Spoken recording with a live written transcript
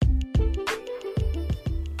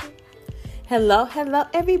Hello,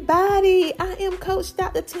 everybody. I am Coach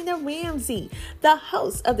Dr. Tina Ramsay, the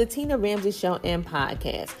host of the Tina Ramsay Show and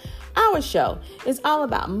Podcast. Our show is all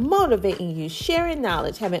about motivating you, sharing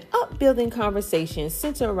knowledge, having upbuilding conversations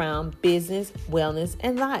centered around business, wellness,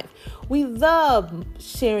 and life. We love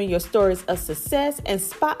sharing your stories of success and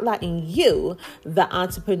spotlighting you, the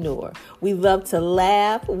entrepreneur. We love to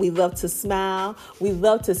laugh. We love to smile. We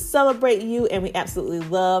love to celebrate you, and we absolutely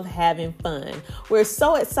love having fun. We're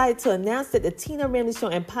so excited to announce that the Tina Ramsay Show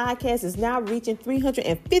and Podcast is now reaching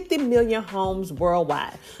 350 million homes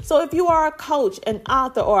worldwide. So if you are a coach, an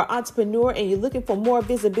author, or an entrepreneur and you're looking for more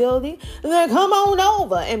visibility, then come on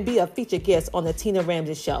over and be a featured guest on the Tina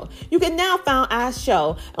Ramsay Show. You can now find our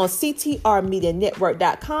show on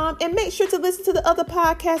ctrmedianetwork.com and make sure to listen to the other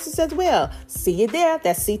podcasters as well. See you there.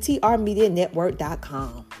 That's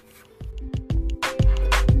ctrmedianetwork.com.